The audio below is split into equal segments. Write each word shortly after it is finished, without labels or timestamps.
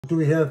Do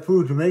we have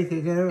food to make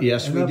it there?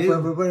 Yes, we do. For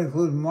everybody,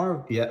 including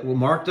Mark? Yeah, well,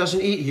 Mark doesn't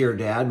eat here,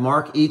 Dad.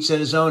 Mark eats at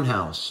his own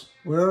house.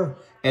 Where?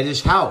 At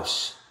his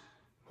house.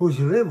 Who's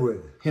he live with?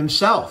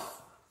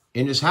 Himself.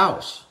 In his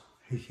house.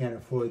 He can't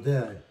afford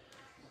that.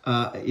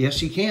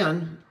 Yes, he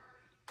can.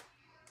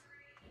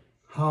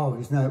 How?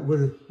 He's not. What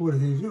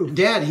does he do?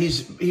 Dad,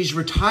 he's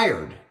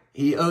retired.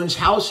 He owns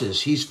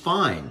houses. He's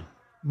fine.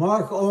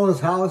 Mark owns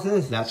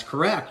houses? That's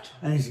correct.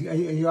 And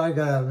I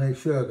got to make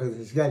sure, because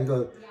he's got to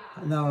go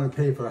not only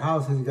pay for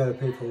houses, he's got to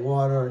pay for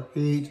water,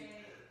 heat,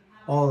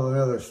 all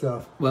the other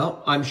stuff.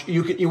 Well,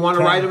 you want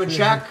to write him a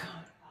check?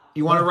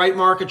 You want to write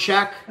Mark a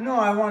check? No,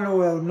 I want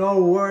to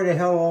know where the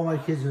hell all my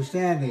kids are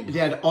standing.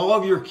 Dad, all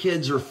of your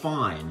kids are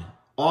fine.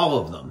 All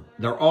of them.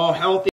 They're all healthy.